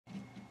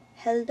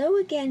Hello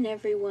again,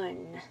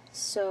 everyone.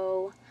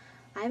 So,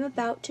 I'm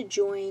about to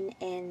join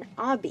an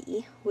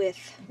obby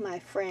with my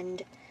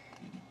friend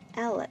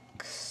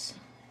Alex,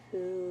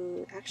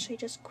 who actually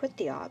just quit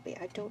the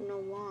obby. I don't know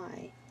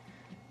why.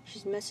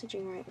 She's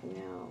messaging right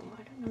now.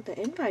 I don't know, the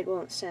invite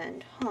won't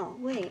send. Huh,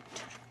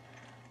 wait.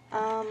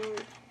 I'll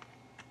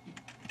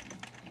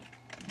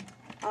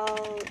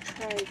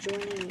try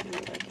joining you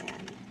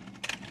again.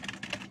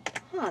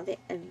 Huh, the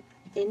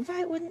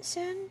invite wouldn't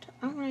send?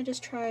 I'm gonna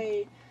just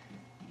try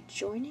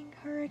joining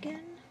her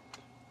again.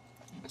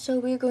 So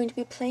we're going to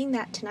be playing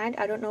that tonight.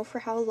 I don't know for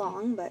how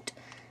long, but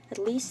at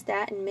least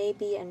that, and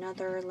maybe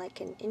another, like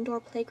an indoor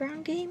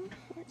playground game,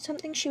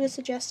 something she was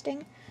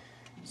suggesting.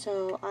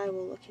 So I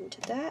will look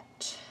into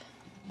that.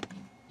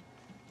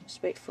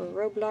 Just wait for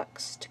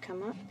Roblox to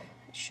come up.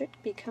 It should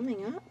be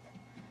coming up.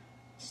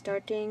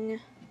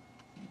 Starting.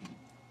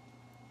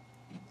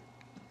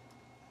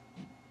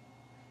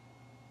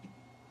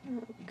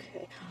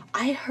 Okay.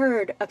 I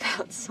heard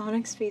about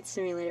Sonic Speed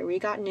Simulator. We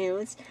got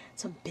news.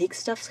 Some big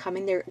stuff's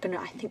coming. They're gonna,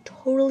 I think,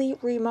 totally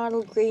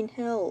remodel Green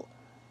Hill.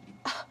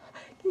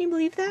 Can you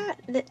believe that?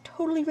 They're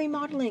totally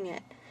remodeling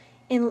it.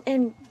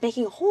 And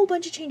making a whole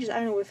bunch of changes. I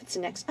don't know if it's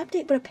the next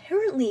update, but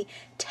apparently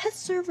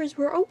test servers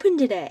were open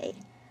today.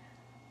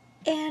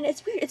 And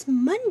it's weird. It's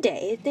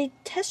Monday. The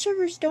test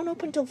servers don't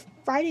open until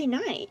Friday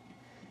night.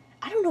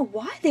 I don't know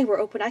why they were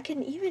open. I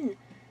couldn't even...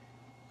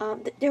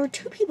 there were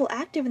 2 people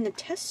active in the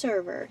test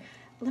server.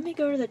 Let me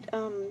go to the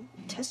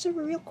test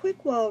server real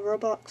quick while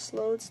Roblox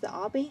loads the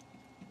obby.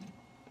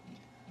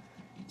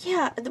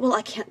 Yeah, well,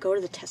 I can't go to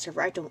the test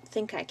server. I don't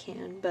think I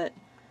can, but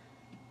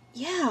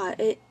yeah,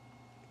 it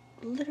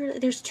literally,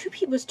 there's 2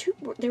 people.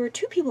 There were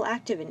 2 people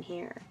active in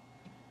here.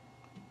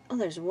 Oh,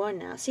 there's 1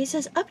 now. See, it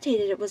says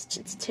updated.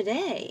 It's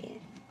today.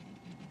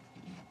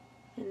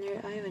 And there,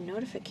 I have a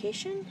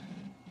notification.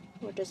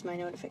 What is my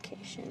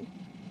notification?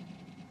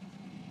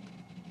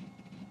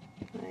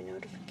 My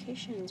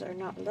notifications are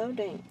not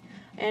loading.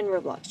 And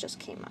Roblox just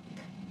came up.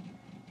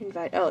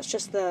 Invite. Oh, it's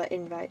just the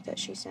invite that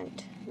she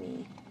sent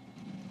me.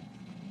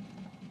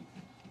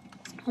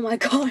 Oh my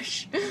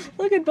gosh.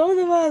 Look at both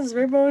of us.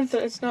 We're both...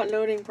 It's not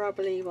loading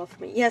properly well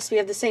for me. Yes, we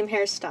have the same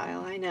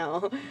hairstyle. I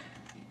know.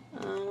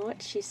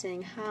 What's she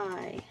saying?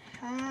 Hi.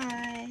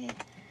 Hi.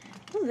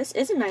 Oh, this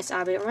is a nice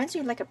obby. It reminds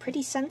me of like a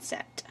pretty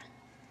sunset.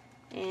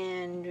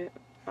 And...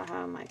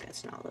 oh my god,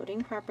 it's not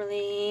loading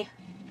properly.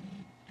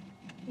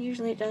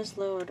 Usually it does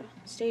load.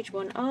 Stage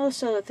 1. Oh,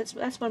 so if that's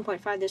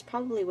 1.5, there's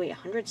probably, wait,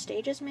 100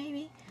 stages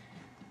maybe?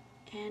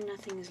 And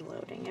nothing is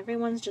loading.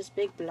 Everyone's just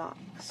big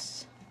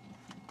blocks.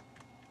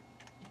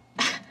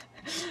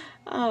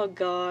 Oh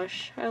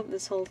gosh. I hope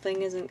this whole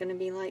thing isn't gonna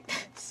be like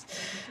this.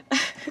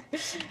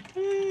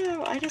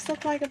 I just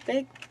look like a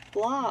big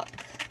block.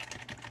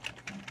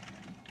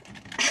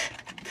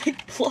 Big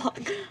block.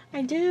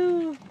 I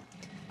do.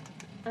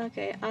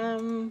 Okay,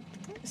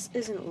 this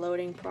isn't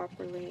loading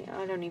properly.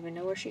 I don't even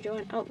know where she's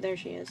going. Oh, there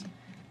she is.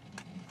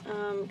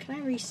 Can I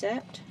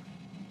reset?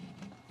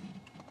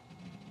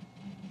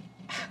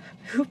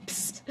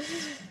 Oops.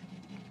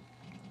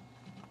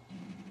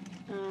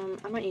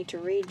 I might need to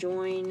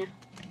rejoin.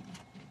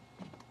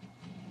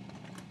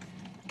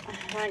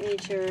 I might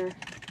need to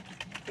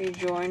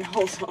rejoin.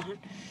 Hold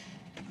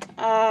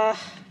on.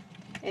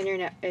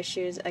 Internet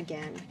issues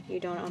again.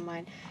 You don't on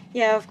mine.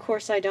 Yeah, of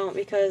course I don't,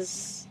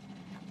 because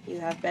you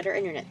have better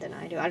internet than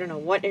I do. I don't know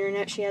what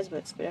internet she has, but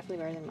it's definitely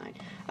better than mine.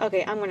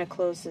 Okay, I'm going to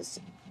close this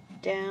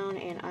down,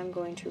 and I'm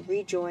going to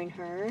rejoin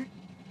her.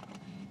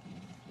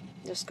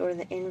 Just go to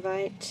the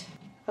invite.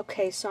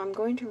 Okay, so I'm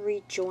going to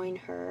rejoin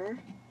her.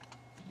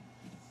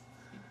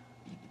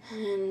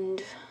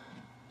 And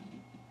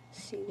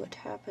see what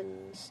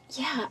happens.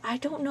 Yeah, I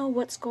don't know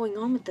what's going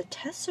on with the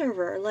test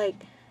server. Like,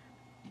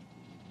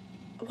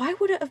 why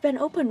would it have been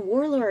open?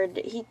 Warlord,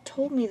 he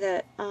told me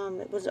that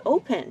it was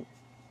open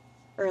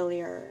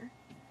earlier.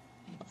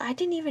 I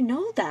didn't even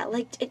know that.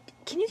 Like,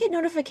 can you get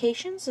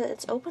notifications that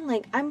it's open?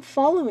 Like, I'm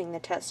following the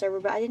test server,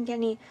 but I didn't get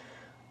any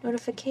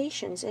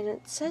notifications. And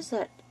it says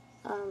that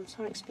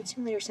Sonic Speed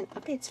Simulator sent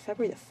updates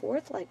February the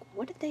 4th. Like,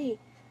 what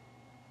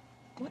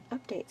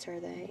updates are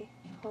they?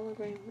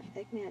 Hologram,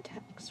 Eggman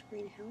attacks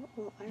Green Hill?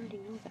 Well, I already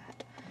know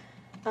that.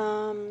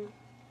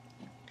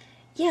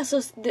 Yeah,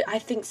 so I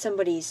think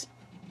somebody's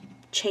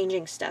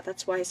changing stuff.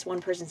 That's why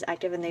one person's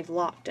active and they've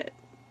locked it.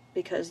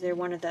 Because they're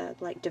one of the,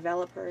 like,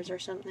 developers or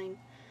something.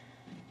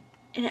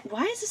 And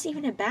why is this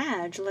even a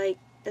badge? Like,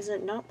 is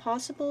it not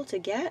possible to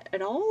get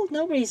at all?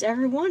 Nobody's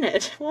ever won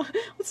it.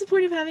 What's the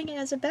point of having it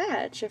as a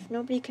badge if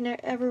nobody can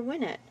ever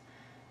win it?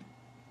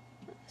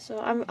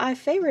 So I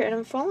favor it and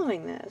I'm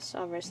following this.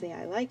 Obviously,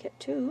 I like it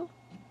too.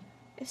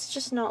 It's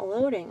just not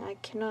loading.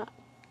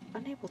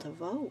 Unable to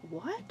vote.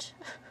 What?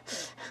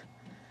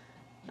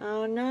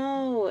 Oh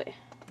no.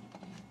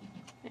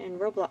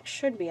 And Roblox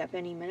should be up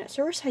any minute.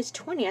 Server size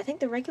 20. I think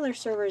the regular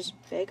server is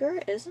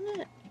bigger, isn't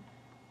it?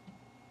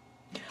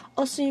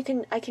 Also,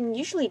 I can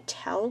usually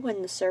tell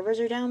when the servers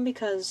are down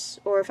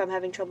because, or if I'm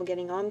having trouble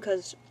getting on,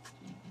 because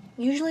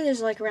usually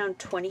there's like around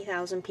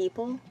 20,000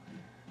 people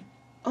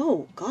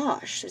Oh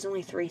gosh, there's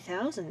only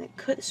 3,000.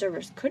 The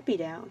servers could be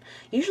down.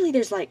 Usually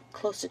there's like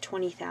close to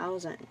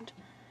 20,000.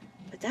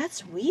 But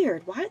that's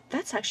weird. Why?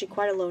 That's actually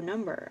quite a low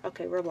number.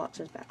 Okay, Roblox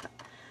is back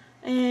up.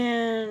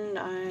 And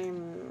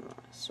I'm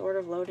sort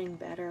of loading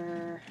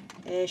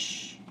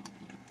better-ish.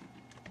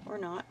 Or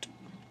not.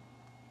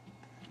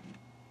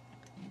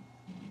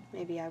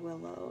 Maybe I will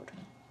load.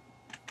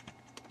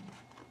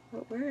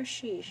 But where is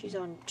she? She's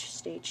on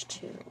stage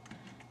 2.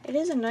 It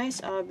is a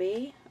nice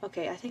obby.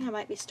 Okay, I think I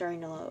might be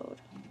starting to load.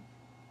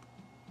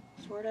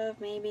 Sort of,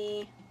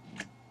 maybe.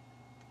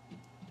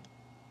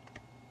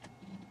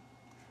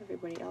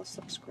 Everybody else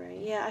looks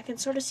gray. Yeah, I can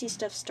sort of see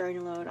stuff starting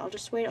to load. I'll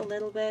just wait a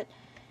little bit.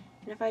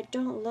 And if I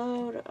don't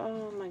load,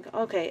 oh my god.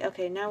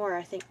 Okay, now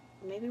I think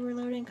maybe we're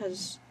loading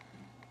because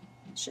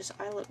it's just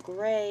I look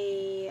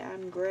gray.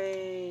 I'm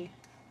gray.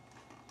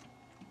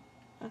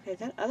 Okay,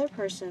 that other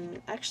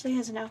person actually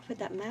has an outfit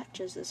that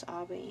matches this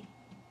obby.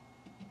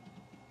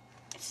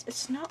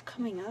 It's not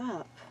coming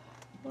up.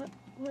 What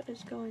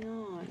is going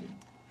on?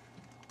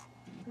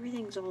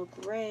 Everything's all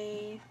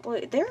gray.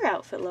 Wait, their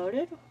outfit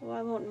loaded?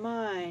 Why won't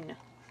mine?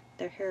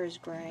 Their hair is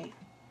gray.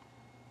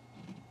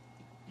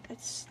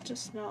 It's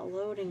just not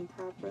loading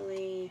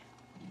properly.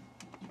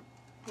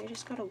 You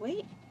just gotta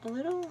wait a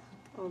little.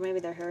 Or maybe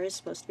their hair is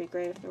supposed to be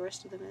gray if the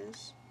rest of them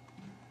is.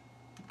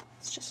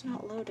 It's just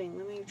not loading.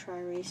 Let me try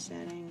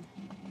resetting.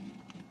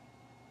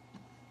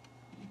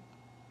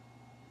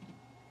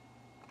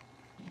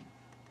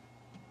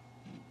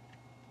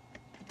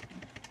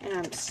 And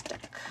I'm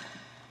stuck.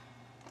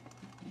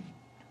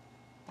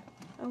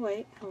 Oh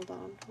wait, hold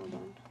on.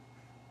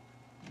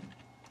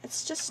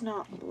 It's just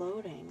not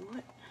loading.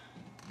 What?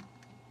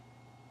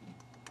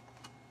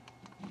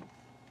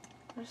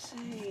 Let's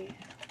see.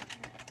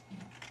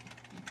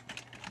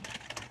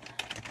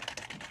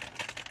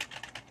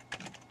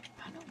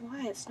 I don't know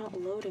why it's not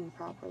loading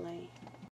properly.